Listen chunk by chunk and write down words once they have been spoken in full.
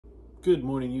Good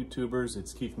morning, YouTubers.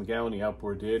 It's Keith McGowan, the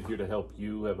Outboard Dad, here to help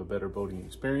you have a better boating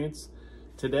experience.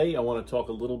 Today, I want to talk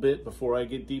a little bit before I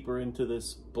get deeper into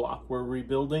this block we're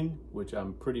rebuilding, which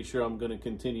I'm pretty sure I'm going to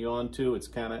continue on to. It's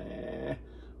kind of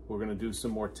We're going to do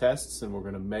some more tests and we're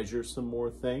going to measure some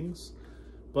more things.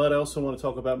 But I also want to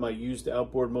talk about my used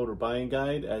outboard motor buying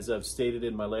guide. As I've stated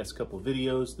in my last couple of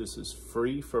videos, this is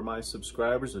free for my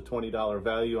subscribers, a $20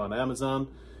 value on Amazon.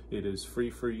 It is free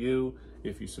for you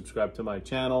if you subscribe to my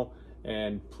channel.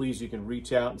 And please, you can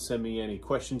reach out and send me any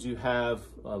questions you have.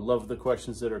 I love the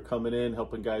questions that are coming in,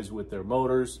 helping guys with their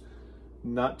motors.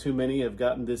 Not too many have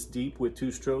gotten this deep with two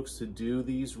strokes to do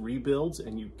these rebuilds,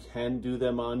 and you can do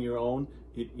them on your own.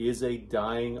 It is a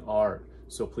dying art.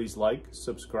 So please like,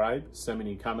 subscribe, send me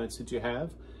any comments that you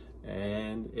have,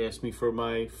 and ask me for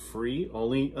my free,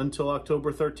 only until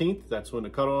October 13th. That's when the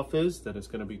cutoff is. Then it's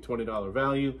going to be $20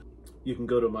 value. You can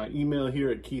go to my email here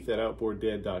at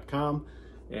keith@outboarddad.com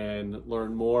and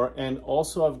learn more. And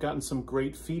also, I've gotten some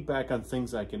great feedback on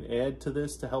things I can add to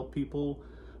this to help people,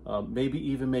 maybe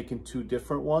even making two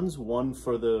different ones, one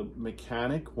for the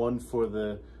mechanic, one for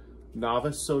the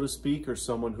novice, so to speak, or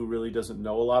someone who really doesn't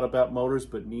know a lot about motors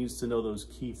but needs to know those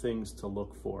key things to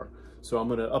look for. So I'm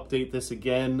going to update this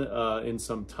again in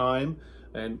some time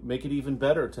and make it even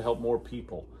better to help more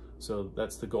people. So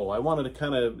that's the goal. I wanted to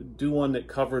kind of do one that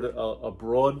covered a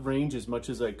broad range as much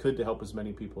as I could to help as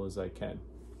many people as I can.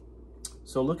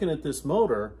 So looking at this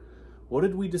motor, what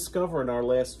did we discover in our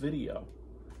last video?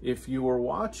 If you were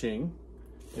watching,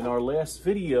 in our last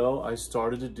video, I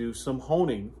started to do some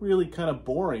honing. Really kind of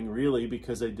boring, really,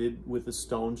 because I did with the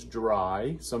stones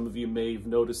dry. Some of you may have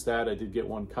noticed that. I did get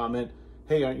one comment,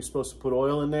 hey, aren't you supposed to put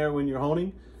oil in there when you're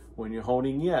honing? When you're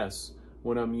honing, yes.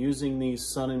 When I'm using these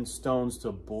sun and stones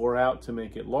to bore out to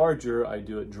make it larger, I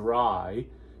do it dry.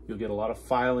 You'll get a lot of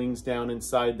filings down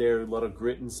inside there, a lot of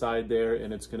grit inside there,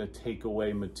 and it's going to take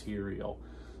away material.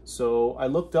 So I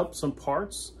looked up some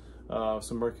parts,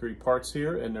 some Mercury parts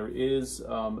here, and there is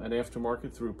an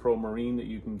aftermarket through Pro Marine that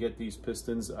you can get these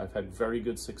pistons. I've had very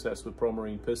good success with Pro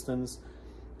Marine pistons.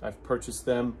 I've purchased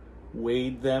them,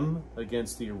 weighed them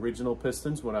against the original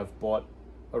pistons when I've bought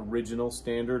original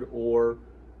standard or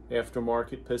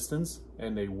aftermarket pistons,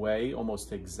 and they weigh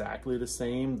almost exactly the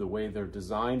same. The way they're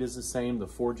designed is the same, the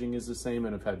forging is the same,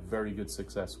 and I've had very good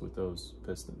success with those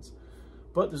pistons.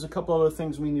 But there's a couple other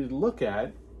things we need to look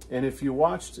at, and if you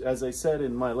watched, as I said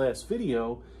in my last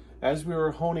video, as we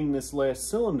were honing this last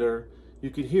cylinder, you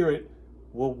could hear it,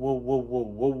 whoa, whoa, whoa, whoa,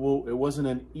 whoa, whoa. It wasn't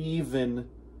an even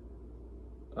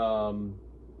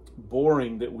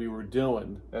boring that we were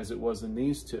doing as it was in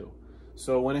these two.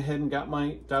 So I went ahead and got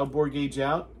my dial bore gauge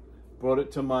out, brought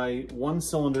it to my one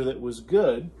cylinder that was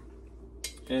good,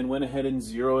 and went ahead and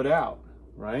zeroed it out,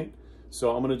 right?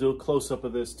 So I'm gonna do a close-up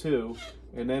of this too.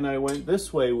 And then I went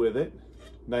this way with it,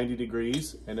 90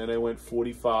 degrees, and then I went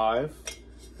 45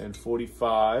 and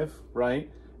 45, right?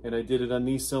 And I did it on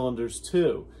these cylinders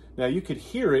too. Now you could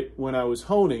hear it when I was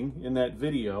honing in that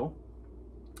video.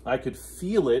 I could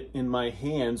feel it in my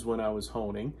hands when I was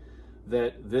honing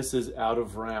that this is out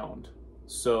of round.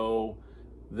 So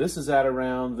this is out of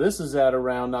round, this is out of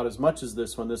round, not as much as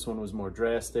this one. This one was more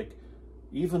drastic.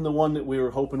 Even the one that we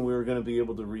were hoping we were going to be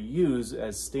able to reuse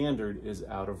as standard is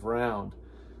out of round.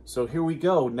 So here we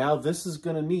go. Now this is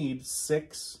going to need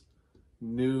 6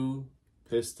 new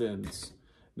pistons.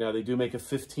 Now they do make a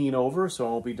 15 over, so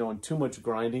I won't be doing too much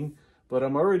grinding, but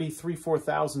I'm already 3/4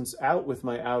 thousandths out with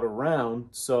my out of round,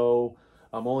 so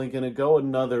I'm only going to go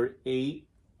another 8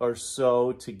 or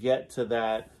so to get to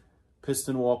that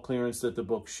piston wall clearance that the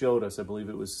book showed us. I believe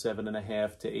it was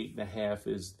 7.5 to 8.5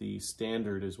 is the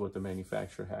standard, is what the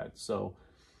manufacturer had. So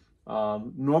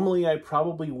normally I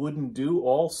probably wouldn't do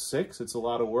all 6. It's a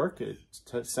lot of work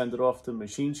to send it off to the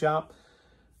machine shop.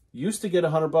 Used to get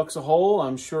 $100 a hole.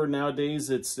 I'm sure nowadays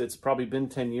it's probably been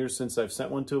 10 years since I've sent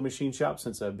one to a machine shop,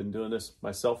 since I've been doing this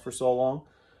myself for so long.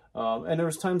 And there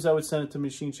was times I would send it to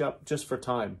machine shop just for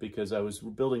time, because I was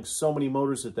building so many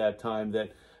motors at that time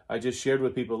that I just shared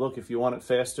with people, look, if you want it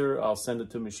faster, I'll send it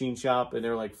to machine shop. And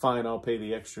they're like, fine, I'll pay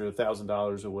the extra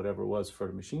 $1,000 or whatever it was for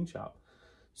the machine shop.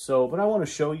 So, but I want to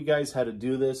show you guys how to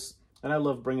do this. And I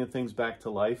love bringing things back to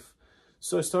life.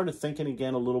 So I started thinking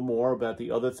again a little more about the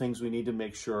other things we need to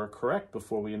make sure are correct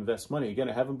before we invest money. Again,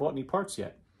 I haven't bought any parts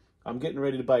yet. I'm getting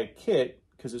ready to buy a kit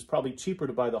because it's probably cheaper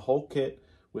to buy the whole kit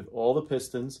with all the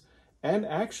pistons. And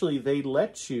actually they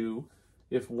let you,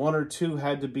 if 1 or 2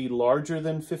 had to be larger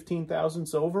than 15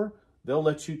 thousandths over, they'll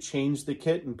let you change the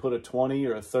kit and put a 20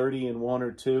 or a 30 in 1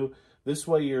 or 2. This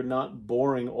way you're not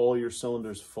boring all your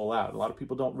cylinders full out. A lot of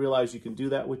people don't realize you can do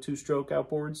that with two-stroke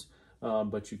outboards,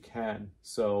 but you can.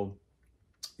 So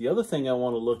The other thing I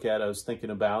want to look at, I was thinking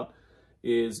about,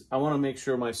 is I want to make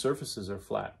sure my surfaces are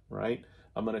flat, right?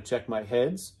 I'm going to check my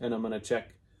heads and I'm going to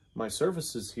check my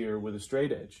surfaces here with a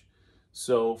straight edge.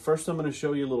 So first I'm going to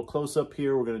show you a little close-up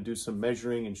here. We're going to do some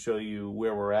measuring and show you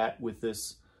where we're at with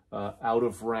this out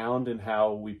of round and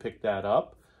how we picked that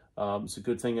up. It's a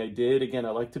good thing I did. Again,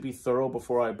 I like to be thorough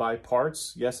before I buy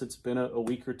parts. Yes, it's been a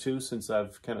week or two since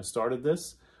I've kind of started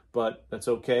this, but that's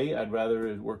okay. I'd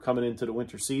rather, we're coming into the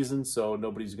winter season, so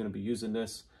nobody's going to be using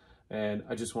this, and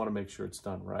I just want to make sure it's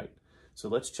done right. So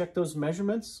let's check those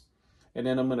measurements, and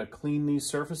then I'm going to clean these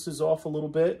surfaces off a little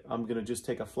bit. I'm going to just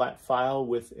take a flat file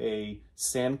with a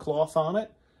sand cloth on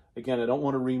it. Again, I don't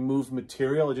want to remove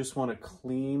material. I just want to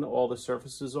clean all the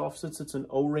surfaces off. Since it's an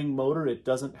O-ring motor, it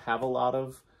doesn't have a lot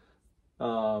of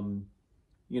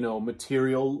you know,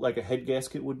 material like a head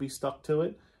gasket would be stuck to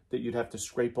it that you'd have to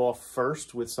scrape off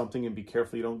first with something, and be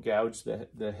careful you don't gouge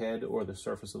the head or the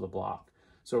surface of the block.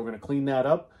 So we're going to clean that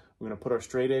up. We're going to put our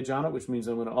straight edge on it, which means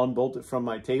I'm going to unbolt it from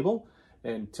my table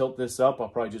and tilt this up. I'll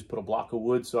probably just put a block of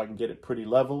wood so I can get it pretty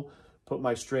level. Put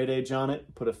my straight edge on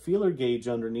it, put a feeler gauge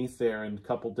underneath there in a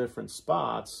couple different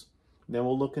spots. And then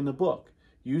we'll look in the book.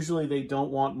 Usually they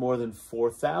don't want more than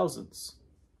 4 thousandths.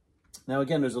 Now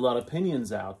again, there's a lot of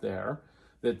opinions out there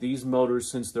that these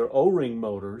motors, since they're O-ring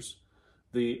motors,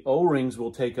 the O-rings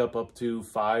will take up to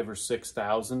 5 or 6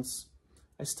 thousandths.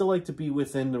 I still like to be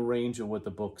within the range of what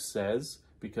the book says,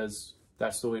 because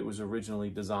that's the way it was originally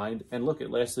designed. And look, it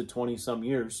lasted 20 some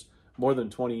years, more than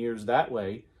 20 years that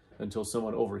way, until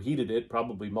someone overheated it,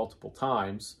 probably multiple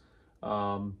times.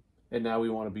 And now we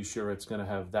want to be sure it's going to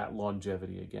have that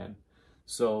longevity again.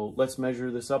 So let's measure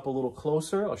this up a little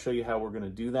closer. I'll show you how we're going to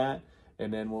do that,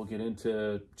 and then we'll get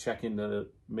into checking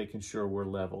making sure we're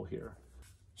level here.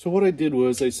 So what I did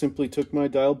was I simply took my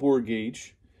dial bore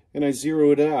gauge and I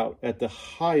zeroed out at the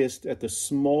highest, at the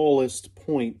smallest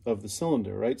point of the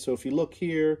cylinder, right? So if you look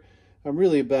here, I'm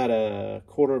really about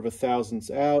 1/4 of a thousandths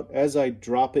out. As I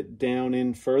drop it down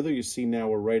in further, you see now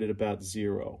we're right at about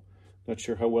 0. Not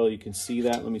sure how well you can see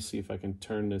that. Let me see if I can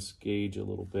turn this gauge a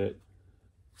little bit.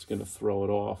 It's going to throw it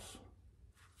off.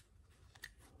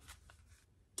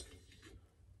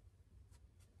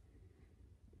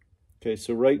 Okay,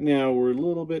 so right now we're a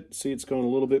little bit, see it's going a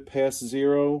little bit past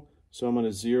 0. So I'm going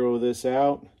to zero this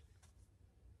out.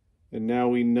 And now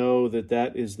we know that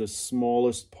that is the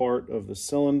smallest part of the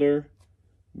cylinder.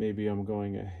 Maybe I'm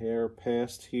going a hair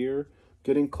past here.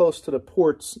 Getting close to the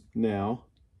ports now.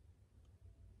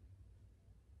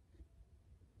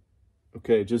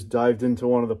 Okay, just dived into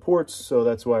one of the ports, so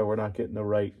that's why we're not getting the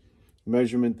right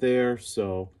measurement there.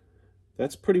 So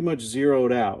that's pretty much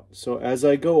zeroed out. So as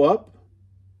I go up,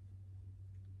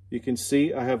 you can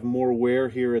see I have more wear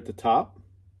here at the top,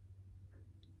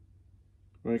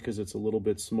 right, because it's a little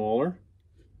bit smaller.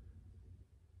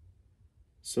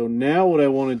 So now what I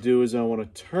want to do is I want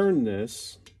to turn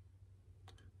this.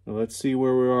 Now let's see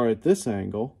where we are at this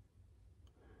angle.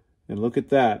 And look at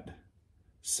that.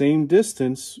 Same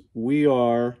distance, we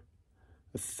are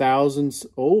 1 thousandths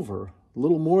over, a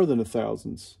little more than 1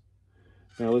 thousandths.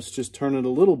 Now let's just turn it a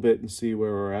little bit and see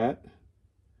where we're at.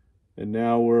 And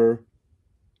now we're,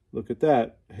 look at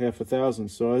that, 1/2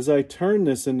 thousandths. So as I turn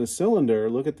this in the cylinder,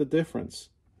 look at the difference,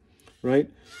 right?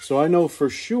 So I know for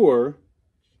sure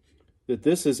that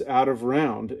this is out of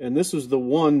round, and this is the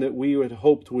one that we had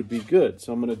hoped would be good.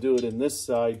 So I'm going to do it in this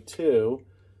side too,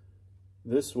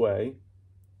 this way.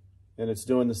 And it's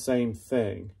doing the same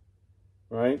thing,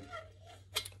 right?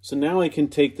 So now I can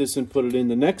take this and put it in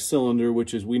the next cylinder,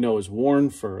 which is we know is worn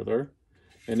further,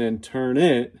 and then turn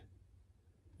it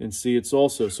and see it's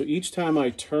also. So each time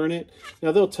I turn it,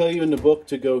 now they'll tell you in the book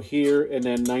to go here and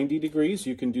then 90 degrees.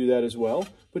 You can do that as well,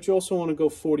 but you also want to go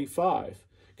 45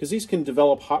 because these can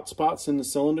develop hot spots in the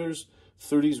cylinders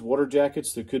through these water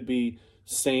jackets. There could be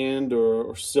sand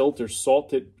or silt or salt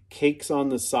that cakes on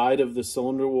the side of the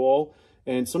cylinder wall.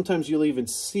 And sometimes you'll even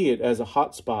see it as a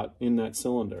hot spot in that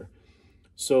cylinder.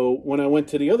 So when I went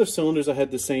to the other cylinders, I had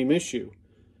the same issue.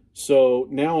 So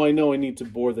now I know I need to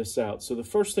bore this out. So the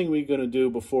first thing we're going to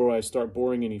do before I start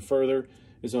boring any further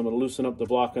is I'm going to loosen up the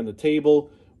block on the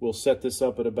table. We'll set this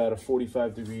up at about a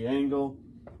 45-degree angle.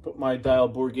 Put my dial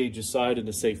bore gauge aside in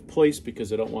a safe place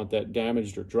because I don't want that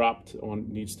damaged or dropped. It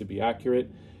needs to be accurate.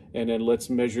 And then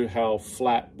let's measure how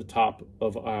flat the top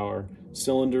of our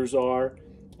cylinders are,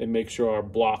 and make sure our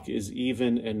block is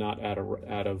even and not out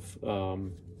of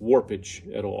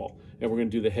warpage at all. And we're going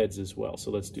to do the heads as well.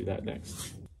 So let's do that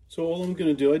next. So all I'm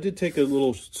going to do, I did take a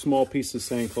little small piece of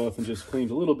sand cloth and just cleaned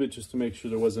a little bit just to make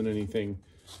sure there wasn't anything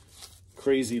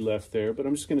crazy left there. But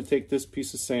I'm just going to take this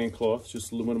piece of sand cloth,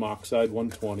 just aluminum oxide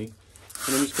 120, and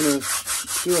I'm just going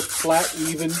to do a flat,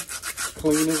 even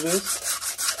clean of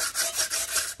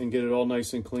this and get it all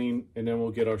nice and clean, and then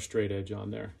we'll get our straight edge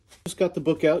on there. Just got the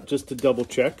book out just to double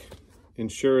check,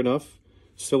 and sure enough,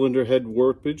 cylinder head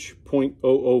warpage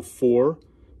 0.004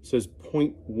 says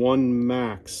 0.1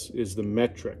 max is the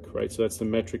metric, right? So that's the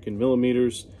metric in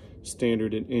millimeters,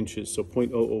 standard in inches, so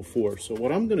 0.004. So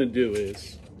what I'm going to do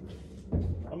is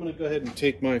I'm going to go ahead and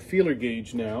take my feeler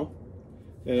gauge now,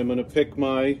 and I'm going to pick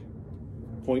my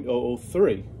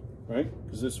 0.003, right?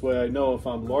 Because this way I know if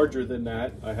I'm larger than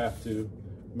that, I have to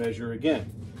measure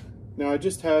again. Now I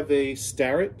just have a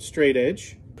Starrett straight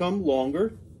edge, come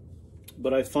longer,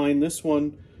 but I find this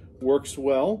one works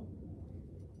well.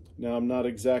 Now I'm not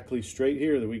exactly straight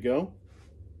here, there we go.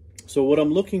 So what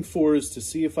I'm looking for is to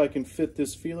see if I can fit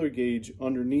this feeler gauge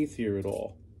underneath here at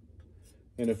all.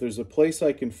 And if there's a place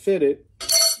I can fit it,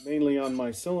 mainly on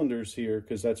my cylinders here,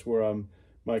 because that's where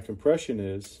my compression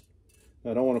is.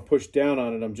 I don't want to push down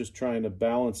on it, I'm just trying to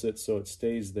balance it so it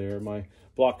stays there. My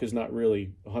block is not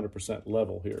really 100%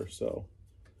 level here, so,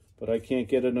 but I can't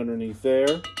get it underneath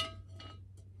there.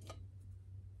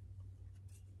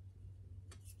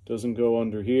 Doesn't go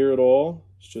under here at all,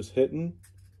 it's just hitting.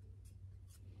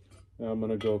 Now I'm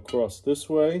going to go across this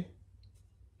way.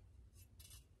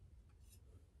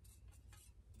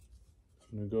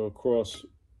 I'm going to go across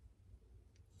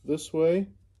this way.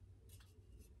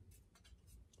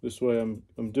 This way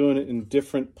I'm doing it in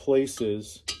different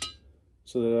places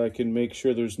so that I can make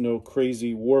sure there's no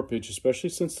crazy warpage,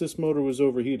 especially since this motor was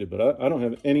overheated, but I don't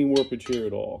have any warpage here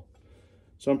at all.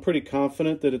 So I'm pretty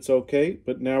confident that it's okay,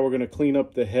 but now we're going to clean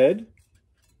up the head.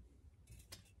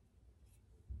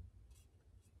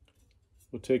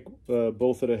 We'll take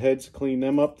both of the heads, clean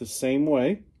them up the same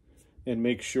way, and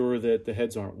make sure that the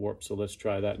heads aren't warped. So let's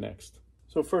try that next.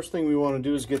 So first thing we want to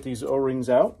do is get these O-rings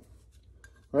out,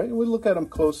 right? And we look at them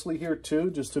closely here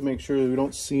too, just to make sure that we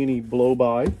don't see any blow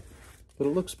by, but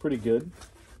it looks pretty good.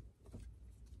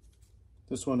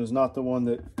 This one is not the one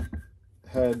that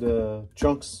had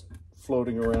chunks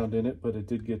floating around in it, but it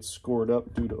did get scored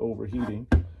up due to overheating.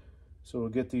 So we'll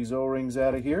get these O-rings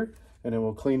out of here, and then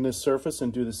we'll clean this surface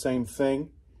and do the same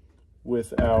thing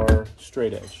with our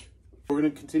straight edge. We're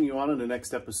going to continue on in the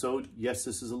next episode. Yes,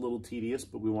 this is a little tedious,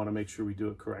 but we want to make sure we do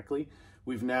it correctly.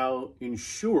 We've now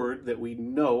ensured that we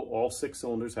know all 6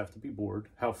 cylinders have to be bored.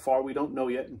 How far, we don't know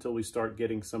yet until we start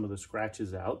getting some of the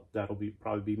scratches out. That'll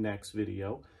probably be next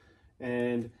video.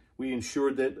 And we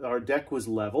ensured that our deck was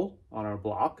level on our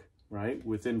block, right,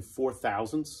 within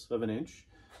 0.004 of an inch.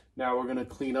 Now we're going to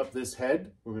clean up this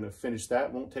head. We're going to finish that.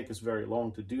 It won't take us very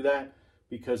long to do that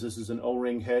because this is an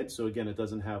O-ring head. So again, it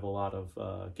doesn't have a lot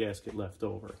of gasket left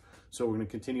over. So we're going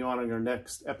to continue on in our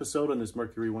next episode on this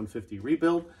Mercury 150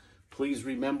 rebuild. Please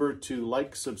remember to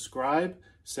like, subscribe,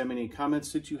 send me any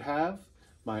comments that you have.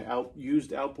 My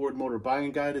used outboard motor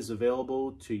buying guide is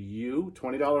available to you,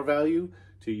 $20 value,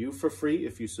 to you for free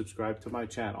if you subscribe to my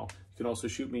channel. You can also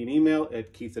shoot me an email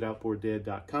at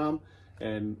keith@outboarddad.com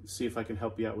and see if I can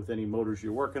help you out with any motors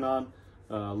you're working on.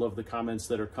 Love the comments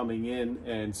that are coming in,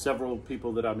 and several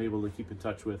people that I'm able to keep in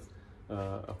touch with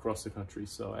across the country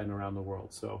and around the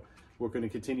world. So we're going to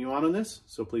continue on this.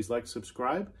 So please like,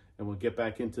 subscribe, and we'll get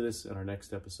back into this in our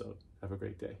next episode. Have a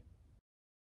great day.